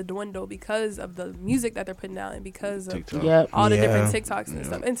starting to dwindle because of the music that they're putting out and because of all the different TikToks and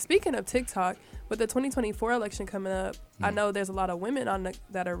stuff. And speaking of TikTok, with the 2024 election coming up, I know there's a lot of women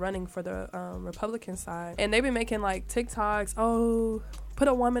that are running for the Republican side, and they've been making like TikToks, put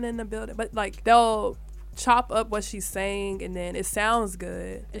a woman in the building, but like they'll chop up what she's saying and then it sounds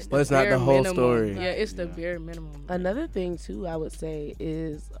good, but it's not the whole story. Yeah, it's the bare minimum. Another thing too I would say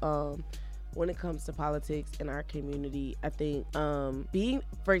is when it comes to politics in our community, I think being,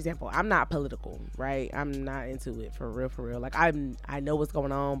 for example, I'm not political, right? I'm not into it for real. Like I know what's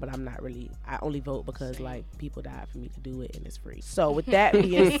going on, but I'm not really. I only vote because like people died for me to do it and it's free. So with that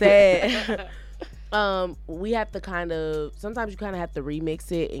being said, we have to sometimes you kind of have to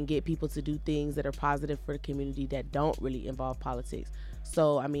remix it and get people to do things that are positive for the community that don't really involve politics.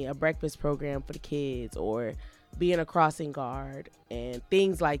 So, I mean, a breakfast program for the kids or being a crossing guard and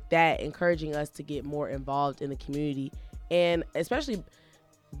things like that, encouraging us to get more involved in the community, and especially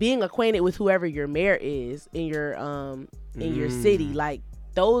being acquainted with whoever your mayor is in your city. Like,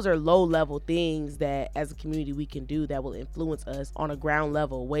 those are low level things that as a community we can do that will influence us on a ground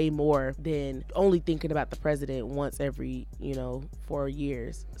level way more than only thinking about the president once every 4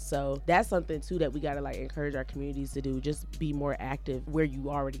 years. So that's something too that we gotta like encourage our communities to do. Just be more active where you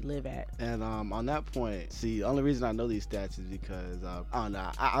already live at. And on that point, see, the only reason I know these stats is because I don't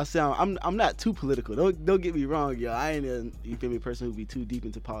know. I'll say I'm not too political. Don't get me wrong, yo. I ain't a person who be too deep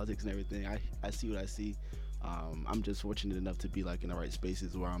into politics and everything. I see what I see. I'm just fortunate enough to be like in the right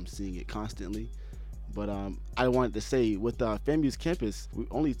spaces where I'm seeing it constantly. But I wanted to say with FAMU's campus,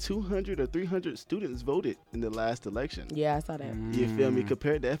 only 200 or 300 students voted in the last election. Yeah, I saw that. You feel me?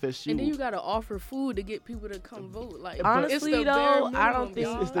 Compared to FSU. And then you gotta offer food to get people to come vote. Like, honestly, though, I don't think.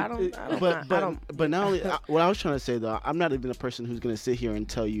 But not only what I was trying to say though, I'm not even a person who's gonna sit here and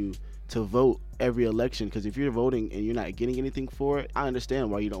tell you to vote every election, because if you're voting and you're not getting anything for it, I understand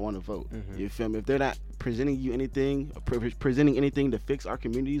why you don't want to vote. You feel me? If they're not presenting you anything, presenting anything to fix our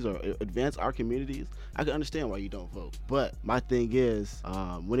communities or advance our communities, I can understand why you don't vote. But my thing is,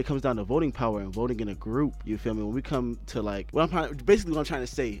 when it comes down to voting power and voting in a group, you feel me? When we come to like, what I'm trying to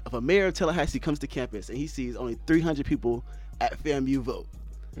say, if a mayor of Tallahassee comes to campus and he sees only 300 people at FAMU vote,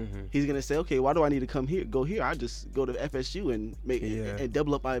 he's gonna say, okay, why do I need to go here? I just go to FSU and and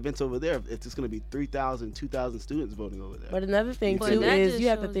double up my events over there. It's just gonna be 3,000, 2,000 students voting over there. But another thing too is you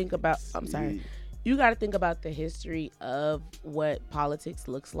have to think about. I'm sorry. You got to think about the history of what politics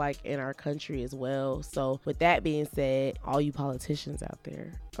looks like in our country as well. So with that being said, all you politicians out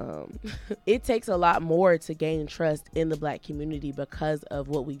there, it takes a lot more to gain trust in the Black community because of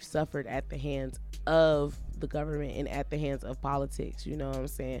what we've suffered at the hands of the government and at the hands of politics. You know what I'm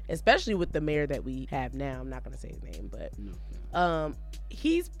saying? Especially with the mayor that we have now. I'm not going to say his name, but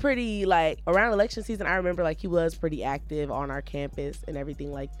he's pretty, like, around election season, I remember like he was pretty active on our campus and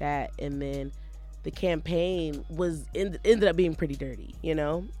everything like that. And then the campaign ended up being pretty dirty,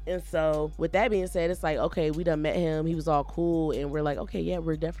 And so with that being said, it's like, okay, we done met him. He was all cool. And we're like, okay, yeah,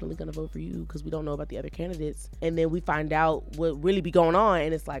 we're definitely going to vote for you because we don't know about the other candidates. And then we find out what really be going on.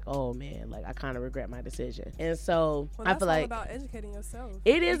 And it's like, oh, man, like I kind of regret my decision. And so I feel like about educating yourself.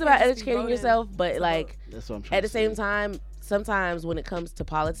 It is about educating yourself. But like that's what I'm trying at the same time, sometimes when it comes to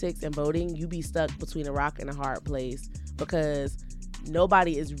politics and voting, you be stuck between a rock and a hard place because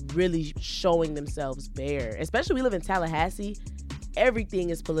nobody is really showing themselves bare. Especially we live in Tallahassee.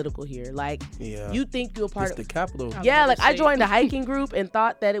 Everything is political here. Like, you think you're part of the capital. Yeah, like I joined a hiking group and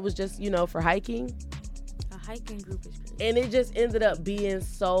thought that it was just, for hiking. A hiking group is crazy. And it just ended up being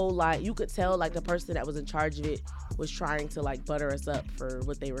so, like, you could tell, like, the person that was in charge of it was trying to, like, butter us up for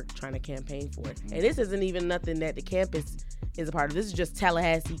what they were trying to campaign for. And this isn't even nothing that the campus is a part of. This is just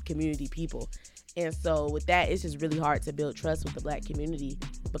Tallahassee community people. And so with that, it's just really hard to build trust with the Black community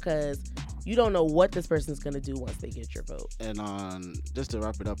because you don't know what this person's going to do once they get your vote. And just to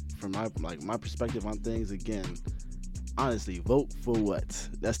wrap it up from my perspective on things, again, honestly, vote for what?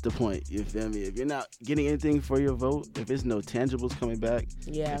 That's the point. You feel me? If you're not getting anything for your vote, if there's no tangibles coming back,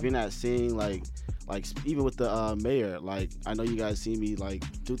 if you're not seeing like even with the mayor, like I know you guys see me like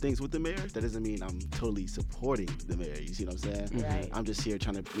do things with the mayor. That doesn't mean I'm totally supporting the mayor. You see what I'm saying? Right. I'm just here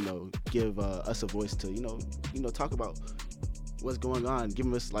trying to give us a voice to talk about what's going on,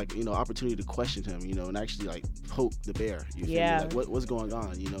 giving us like opportunity to question him, and actually like poke the bear. You feel me? Like what's going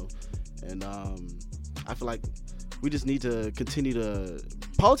on, and I feel like we just need to continue to.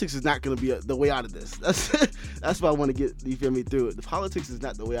 Politics is not going to be the way out of this. That's what I want to get. You feel me through it. The politics is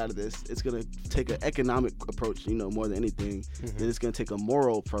not the way out of this. It's going to take an economic approach, more than anything. Then it's going to take a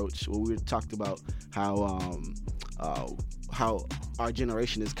moral approach. Where we talked about how our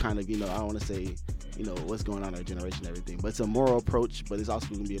generation is kind of, I don't want to say, what's going on in our generation and everything, but it's a moral approach, but it's also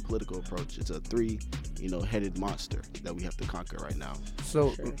going to be a political approach. It's a headed monster that we have to conquer right now.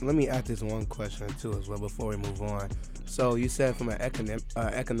 So let me ask this one question too as well before we move on. So you said from an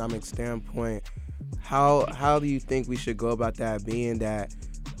economic standpoint, how do you think we should go about that, being that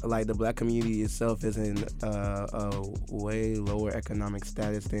like the Black community itself is in a way lower economic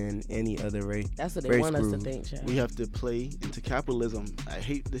status than any other race? That's what they want us to think, Chad. We have to play into capitalism. I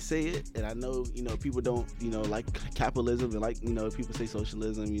hate to say it, and I know people don't like capitalism and like people say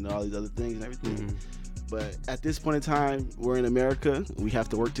socialism, all these other things and everything. But at this point in time, we're in America. We have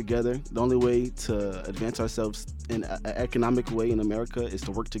to work together. The only way to advance ourselves in an economic way in America is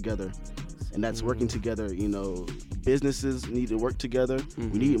to work together and that's working together. You know, businesses need to work together.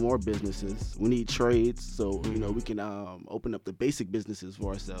 We need more businesses. We need trades, so you know we can open up the basic businesses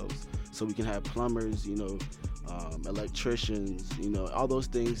for ourselves, so we can have plumbers, you know, electricians, you know, all those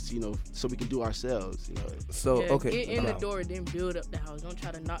things, you know, so we can do ourselves, you know. So Yeah, okay, get in the door, then build up the house. Don't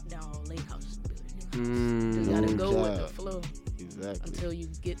try to knock down all lake houses. You gotta go with the flow until you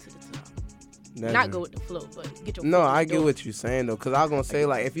get to the top. Not go with the flow, but get your. No, foot in I the get door. what you're saying though, cause I was gonna say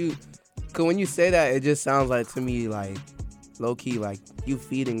like cause when you say that, it just sounds like to me like low key like you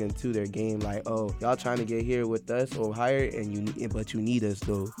feeding into their game, like, oh, y'all trying to get here with us or higher, but you need us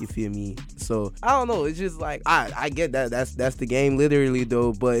though. You feel me? So I don't know. It's just like I get that. That's the game literally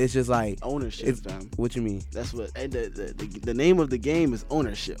though, but it's just like ownership, fam. What you mean? That's what and the name of the game is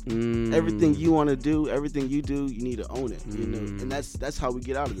ownership. Everything you want to do, everything you do, you need to own it. You know, and that's how we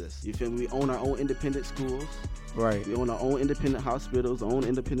get out of this. You feel me? We own our own independent schools. Right. We own our own independent hospitals, our own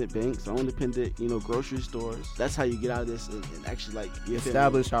independent banks, our own independent, you know, grocery stores. That's how you get out of this and actually like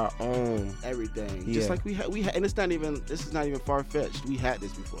establish our own everything. Yeah. Just like we had, and this is not even far fetched. We had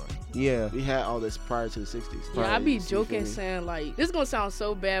this before. Yeah. We had all this prior to the 60s. Yeah, I be joking saying like, this is gonna sound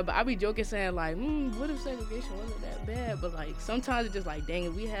so bad, but I be joking saying like, what if segregation wasn't that bad? But like sometimes it's just like, dang,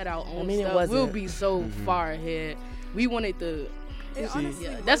 if we had our own stuff, we'll be so far ahead. We wanted to.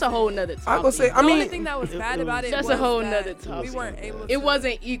 That's a whole nother topic. I gonna say, the only thing that was bad about it that's was a whole that nother topic. we weren't able to. It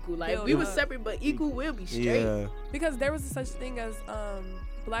wasn't equal. Like we build was up. separate, but equal will be straight. Yeah. Because there was such thing as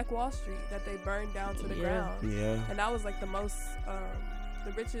Black Wall Street that they burned down to the ground. Yeah. And that was like the most,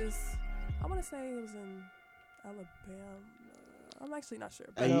 the richest. I want to say it was in Alabama. I'm actually not sure.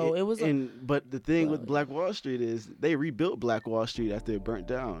 But No, it was. But the thing with Black Wall Street is they rebuilt Black Wall Street after it burnt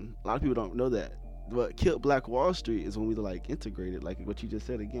down. A lot of people don't know that. What killed Black Wall Street is when we like integrated, like what you just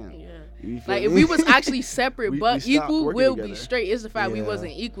said again. Yeah. Like if we was actually separate but we equal, we'll be together. straight. It's the fact we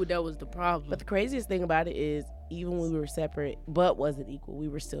wasn't equal that was the problem. But the craziest thing about it is, even when we were separate but wasn't equal, we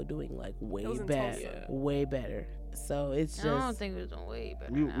were still doing like way better, way better. So it's just. I don't think it was doing way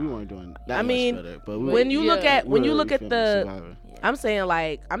better. We weren't doing that I mean, much better, but when you look at the, Survivor. I'm saying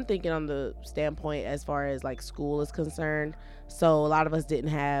like I'm thinking on the standpoint as far as like school is concerned. So a lot of us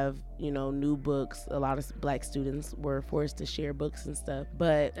didn't have, you know, new books. A lot of Black students were forced to share books and stuff.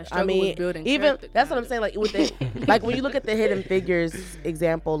 But I mean, even that's what I'm saying. Like with the, like when you look at the Hidden Figures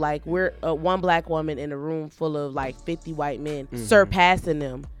example, like we're one Black woman in a room full of like 50 white men, surpassing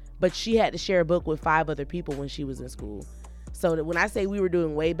them. But she had to share a book with 5 other people when she was in school. So that when I say we were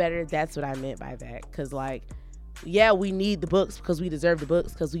doing way better, that's what I meant by that. Because like, yeah, we need the books because we deserve the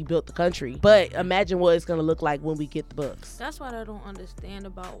books because we built the country. But imagine what it's going to look like when we get the books. That's what I don't understand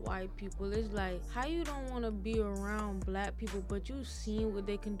about white people. It's like, how you don't want to be around Black people, but you seen what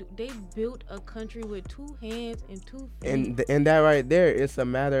they can do. They built a country with 2 hands and 2 feet. And that right there, it's a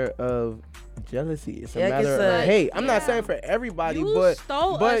matter of jealousy. It's a matter of, hey, I'm not saying for everybody, but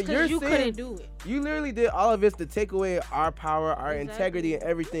you couldn't do it. You literally did all of this to take away our power, our integrity, and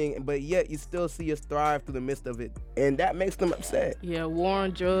everything, but yet you still see us thrive through the midst of it, and that makes them upset. Yeah, war on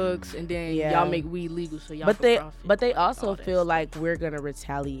drugs, and then y'all make weed legal, so y'all. But they also feel like we're gonna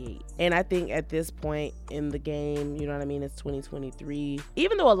retaliate, and I think at this point in the game, you know what I mean, it's 2023.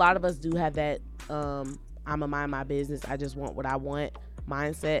 Even though a lot of us do have that, I'ma mind my business, I just want what I want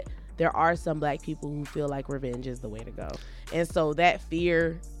mindset. There are some Black people who feel like revenge is the way to go, and so that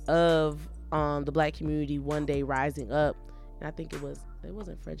fear of the Black community one day rising up, and I think it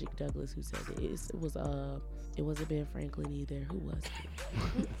wasn't Frederick Douglass who said it. It wasn't Ben Franklin either. Who was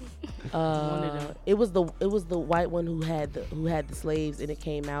it? It was the white one who had the slaves, and it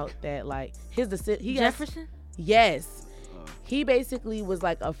came out that like Jefferson. Yes. He basically was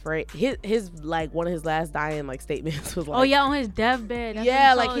like afraid. His like one of his last dying like statements was like, oh yeah, on his deathbed.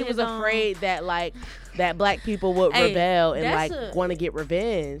 That's like he was afraid that like that Black people would rebel and like want to get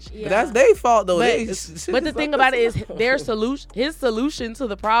revenge. Yeah. But that's their fault though. But the thing about it is his solution to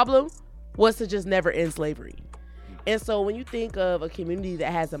the problem was to just never end slavery. And so when you think of a community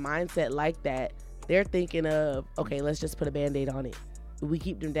that has a mindset like that, they're thinking of, okay, let's just put a Band-Aid on it. If we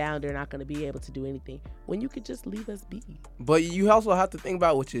keep them down, they're not going to be able to do anything. When you could just leave us be. But you also have to think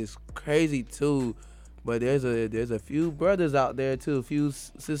about, which is crazy too, but there's a few brothers out there too, a few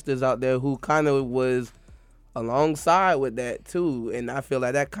sisters out there who kind of was alongside with that too, and I feel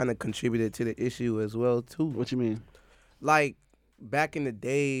like that kind of contributed to the issue as well too. What you mean? Like back in the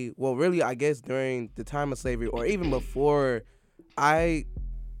day, well, really, I guess during the time of slavery or even before, but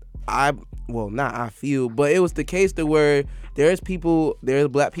it was the case to where there's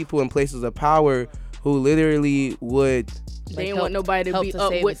Black people in places of power who literally would they didn't want nobody to be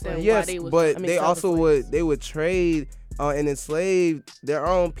up with them. Yes, while they was, but they also would trade and enslave their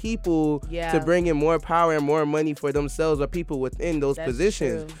own people to bring in more power and more money for themselves or people within those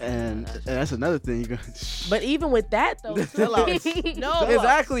positions. True. And that's another thing. But even with that though, no,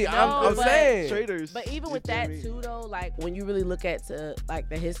 exactly. I'm saying Traders. But even with that too, though, like when you really look at like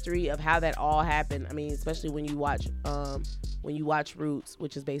the history of how that all happened, I mean, especially when you watch Roots,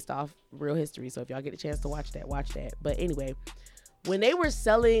 which is based off real history. So if y'all get a chance to watch that, watch that. But anyway, when they were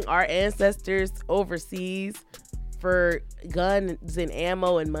selling our ancestors overseas for guns and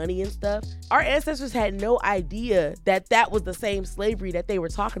ammo and money and stuff, our ancestors had no idea that that was the same slavery that they were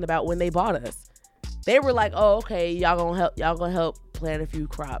talking about when they bought us. They were like, "Oh, okay, y'all gonna help plant a few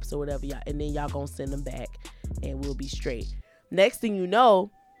crops or whatever, and then y'all gonna send them back, and we'll be straight." Next thing you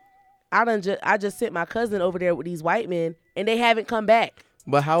know, I just sent my cousin over there with these white men, and they haven't come back.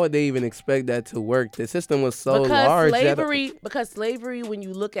 But how would they even expect that to work? The system was so large. Because slavery, when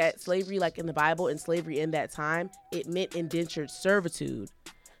you look at slavery like in the Bible and slavery in that time, it meant indentured servitude.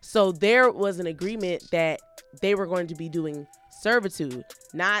 So there was an agreement that they were going to be doing servitude,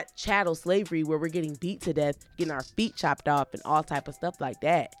 not chattel slavery where we're getting beat to death, getting our feet chopped off and all type of stuff like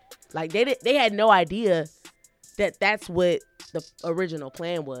that. Like they had no idea that that's what the original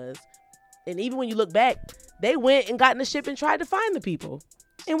plan was. And even when you look back, they went and got in the ship and tried to find the people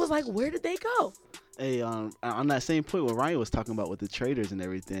and was like, where did they go? Hey, on that same point what Ryan was talking about with the traders and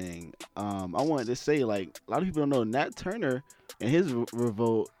everything, I wanted to say, like, a lot of people don't know Nat Turner and his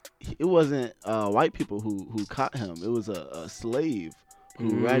revolt, it wasn't white people who caught him. It was a slave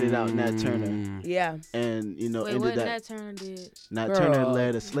who ratted out Nat Turner. Yeah. And, ended what that. Nat Turner did? Nat Turner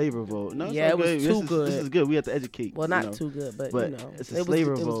led a slave revolt. No, yeah, it was too good. This is good. We have to educate. Well, not too good, but it's a slave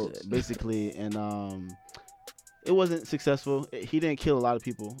revolt, basically. And it wasn't successful. He didn't kill a lot of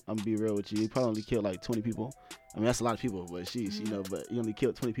people. I'm going to be real with you. He probably only killed like 20 people. I mean, that's a lot of people, but but he only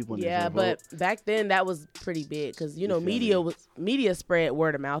killed 20 people in this revolt. But back then that was pretty big because, media spread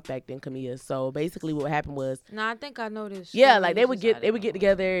word of mouth back then, Camilla. So basically what happened was. No, I think I noticed. Yeah, like they would get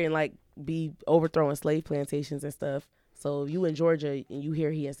together and like be overthrowing slave plantations and stuff. So you in Georgia and you hear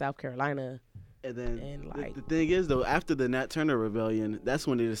he in South Carolina. And then the thing is, though, after the Nat Turner Rebellion, that's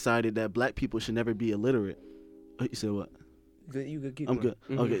when they decided that black people should never be illiterate. You said what? You could keep I'm going.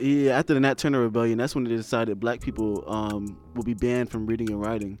 good. Okay. Yeah. After the Nat Turner Rebellion, that's when they decided black people will be banned from reading and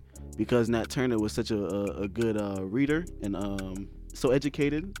writing because Nat Turner was such a good reader and so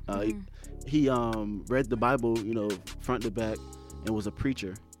educated. He read the Bible, front to back, and was a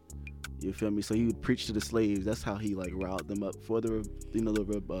preacher. You feel me? So he would preach to the slaves. That's how he like riled them up for the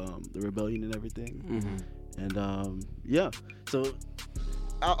rebellion and everything. And so.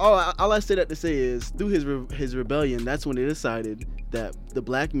 All I say that to say is through his rebellion, that's when they decided that the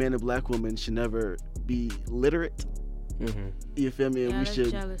black man and black woman should never be literate. You feel me? And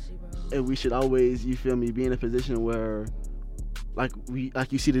we should always, you feel me, be in a position where like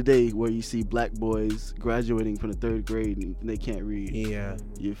you see today where you see black boys graduating from the 3rd grade and they can't read. Yeah.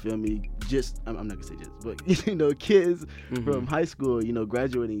 You feel me? I'm not gonna say just, but kids from high school,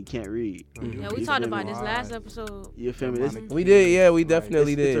 graduating and can't read. Yeah, we talked about this last episode. You feel me? We did, yeah, we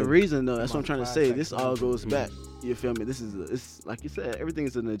definitely did. It's a reason though. That's what I'm trying to say. This all goes back. You feel me? It's like you said, everything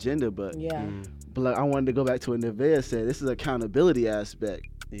is an agenda, but but like I wanted to go back to what Nevaeh said. This is accountability aspect.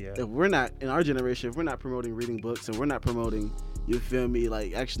 Yeah. If we're not in our generation, if we're not promoting reading books and we're not promoting, you feel me,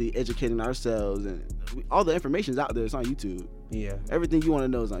 like actually educating ourselves, and all the information's out there. It's on YouTube. Yeah. Everything you want to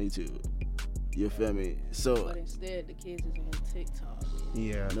know is on YouTube. You feel me? So. But instead, the kids is on TikTok.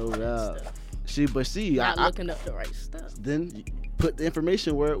 Yeah. No doubt. Not looking up the right stuff. Then put the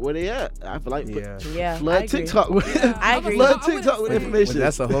information where they at. I feel like flood TikTok with I agree. Flood TikTok with information. Well,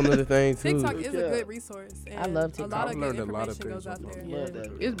 that's a whole nother thing too. TikTok is a good resource. And I love TikTok. A lot of I've good learned a lot of information goes things out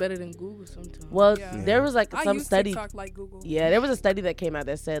there. It's better than Google sometimes. Well, there was like I some use study. TikTok like Google. Yeah, there was a study that came out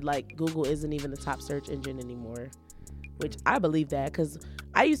that said like Google isn't even the top search engine anymore, which I believe that because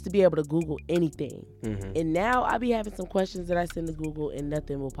I used to be able to Google anything, and now I be having some questions that I send to Google and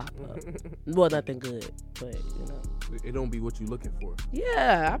nothing will pop up. Well, nothing good, but it don't be what you looking for.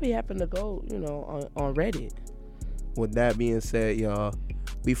 Yeah, I be having to go, on Reddit. With that being said, y'all,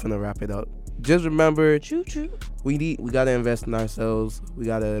 we finna wrap it up. Just remember, we gotta invest in ourselves. We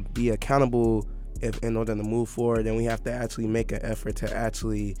gotta be accountable in order to move forward, and we have to actually make an effort to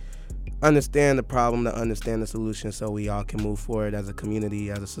actually understand the problem, to understand the solution, so we all can move forward as a community,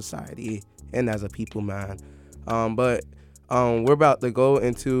 as a society, and as a people, man. But we're about to go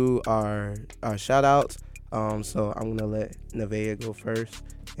into our shout outs. So I'm gonna let Nevaeh go first,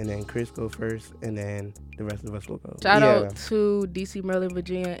 and then Chris go first, and then the rest of us will go. Shout out to DC, Maryland,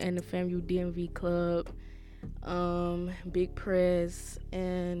 Virginia, and the FAMU DMV Club, Big Press,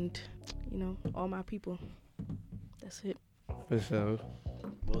 and all my people. That's it. For sure.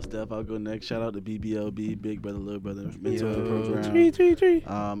 Well, Steph, I'll go next. Shout out to BBLB, Big Brother, Little Brother Mentoring Tree.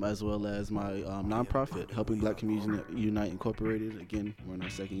 Program, as well as my nonprofit, Helping Black Communities Unite Incorporated. Again, we're in our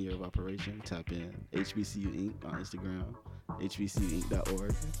second year of operation. Tap in HBCU Inc. on Instagram,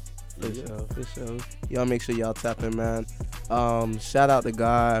 hbcuinc.org. For sure. Y'all make sure y'all tap in, man. Shout out to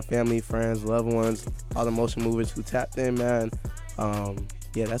God, family, friends, loved ones, all the motion movers who tapped in, man.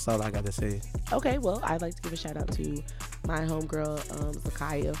 Yeah, that's all I got to say. Okay, well, I'd like to give a shout out to my homegirl,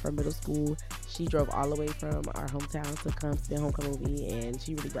 Zakaya from middle school. She drove all the way from our hometown to come spend homecoming with me, and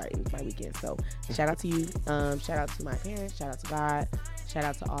she really brightened my weekend. So shout out to you. Shout out to my parents. Shout out to God. Shout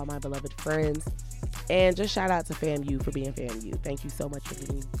out to all my beloved friends. And just shout out to FAMU for being FAMU. Thank you so much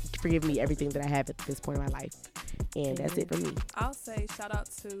for giving me everything that I have at this point in my life. And that's it for me. I'll say shout out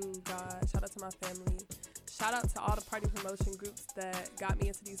to God, shout out to my family, shout out to all the party promotion groups that got me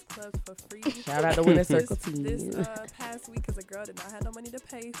into these clubs for free. Shout out to Winter Circle team. This past week, as a girl, did not have no money to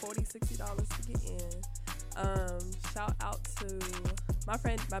pay $40-$60 to get in. Shout out to my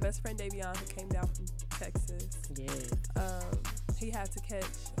best friend Davion, who came down from Texas. Yeah. He had to catch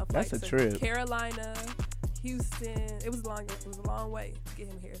a flight That's a to trip. Carolina, Houston. It was a long way to get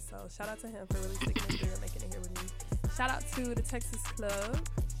him here. So shout out to him for really sticking it through and making it here with me. Shout out to the Texas Club,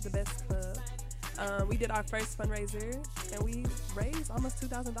 the best club. We did our first fundraiser and we raised almost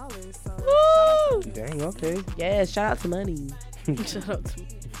 $2,000. So Dang, okay. Yeah, shout out to money. Shout out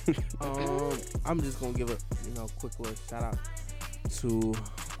to I'm just gonna give a quick little shout out to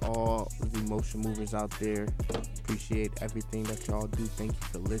all the motion movers out there. Appreciate everything that y'all do. Thank you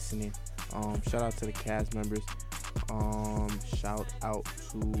for listening. Shout out to the cast members. Shout out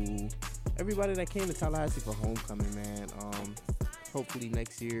to everybody that came to Tallahassee for homecoming, man. Hopefully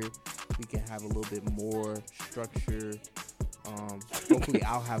next year we can have a little bit more structure. Hopefully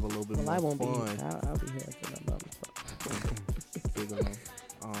I'll have a little bit more I won't fun. be here. I'll be here for that. Big one.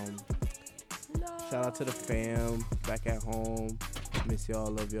 Shout out to the fam back at home. Miss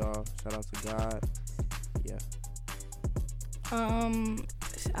y'all, love y'all. Shout out to God. Yeah.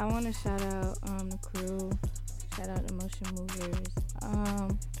 I want to shout out the crew. Shout out the motion movers.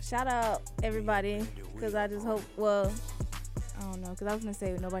 Shout out everybody, because I just hope. Well, I don't know, because I was gonna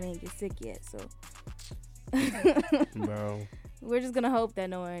say nobody ain't get sick yet, so. Bro. We're just gonna hope that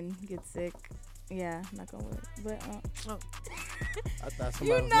no one gets sick. Yeah, not gonna work. But I thought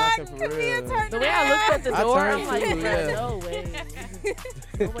somebody was knocking for real. The way I looked at the I door, turned I'm like, too, bro, yeah. no way.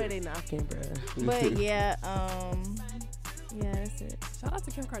 No way they knocking, bro. But yeah, yeah, that's it. shout out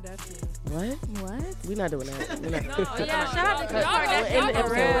to Kim Kardashian. What? We not doing that. We not. No, Yeah, shout out to Kim y'all Kardashian. In the y'all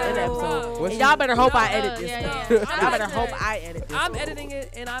episode. What's And y'all better hope I Yeah, edit this. yeah, one. yeah. Y'all better hope I edit this. I'm one. editing it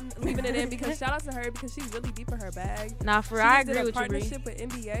and I'm leaving it in because shout out to her because she's really deep in her bag. Nah, for She I just did agree a with you, Bree. partnership with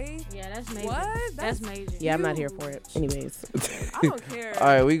NBA. Yeah, that's major. What? That's major. Yeah, I'm not here for it. Anyways. I don't care. All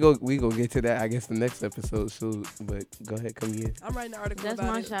right, we go get to that, I guess, the next episode. So, but go ahead, come here. I'm writing an article That's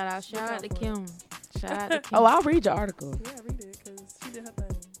about my it. shout out. Shout Look out to for it. Kim. Shout out to Kim. Oh, I'll read your article. Yeah, read it because she did her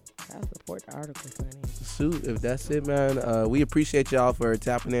thing. I'll support the article, honey. Shoot, if that's it, man. We appreciate y'all for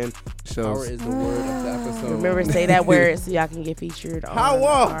tapping in. Power So, is the word of the episode. Remember, say that word so y'all can get featured on Power!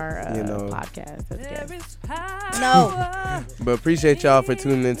 our podcast. That's There good. is power. No. but appreciate y'all for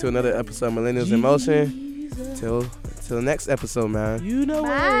tuning in to another episode of Millennials in Motion. Till next episode, man. You know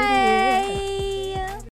Bye.